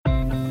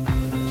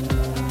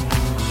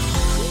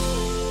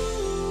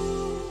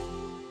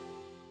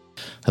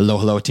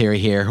Hello, Terry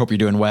here. Hope you're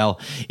doing well.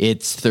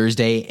 It's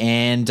Thursday,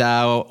 and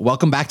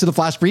welcome back to the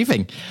Flash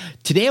Briefing.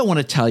 Today, I want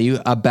to tell you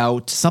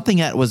about something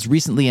that was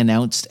recently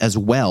announced as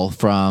well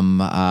from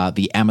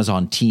the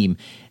Amazon team.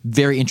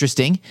 Very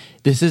interesting.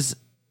 This is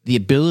the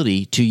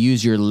ability to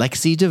use your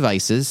Lexi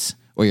devices,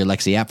 or your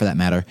Lexi app for that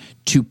matter,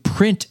 to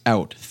print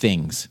out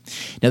things.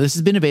 Now, this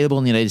has been available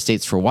in the United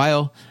States for a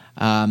while,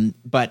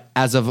 but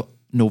as of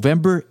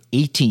November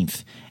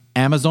 18th,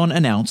 Amazon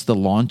announced the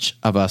launch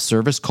of a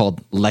service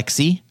called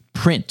Lexi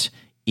Print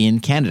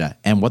in Canada.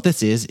 And what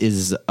this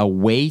is a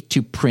way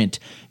to print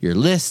your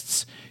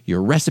lists,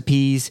 your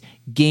recipes,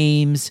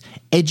 games,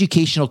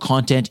 educational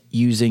content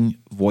using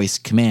voice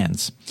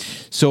commands.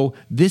 So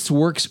this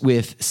works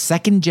with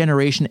second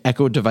generation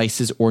Echo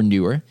devices or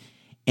newer,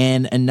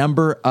 and a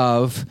number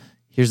of,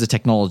 here's the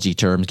technology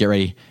terms, get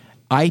ready,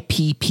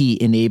 IPP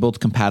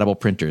enabled compatible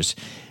printers.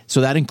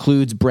 So that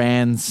includes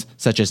brands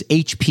such as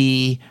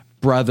HP,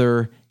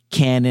 Brother,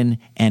 Canon,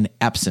 and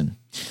Epson.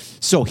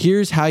 So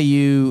here's how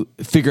you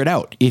figure it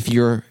out if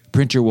your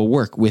printer will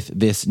work with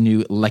this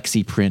new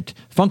Lexi Print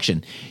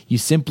function. You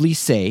simply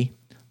say,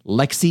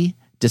 Lexi,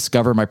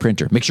 discover my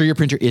printer. Make sure your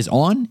printer is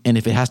on, and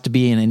if it has to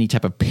be in any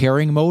type of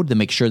pairing mode, then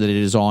make sure that it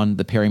is on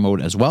the pairing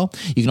mode as well.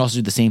 You can also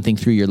do the same thing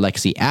through your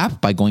Lexi app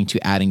by going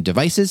to adding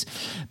devices,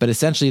 but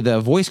essentially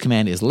the voice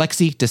command is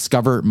Lexi,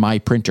 discover my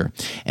printer.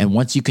 And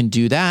once you can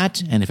do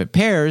that, and if it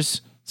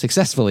pairs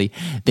successfully,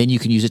 then you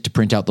can use it to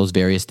print out those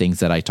various things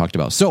that I talked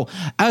about. So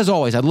as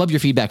always, I'd love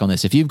your feedback on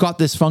this. If you've got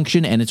this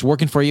function and it's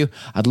working for you,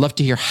 I'd love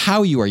to hear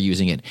how you are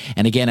using it.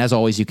 And again, as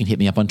always, you can hit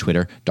me up on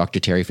Twitter, Dr.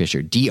 Terry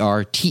Fisher,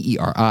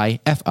 DrTerifisher.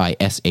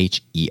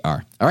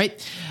 All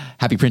right.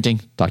 Happy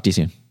printing. Talk to you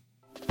soon.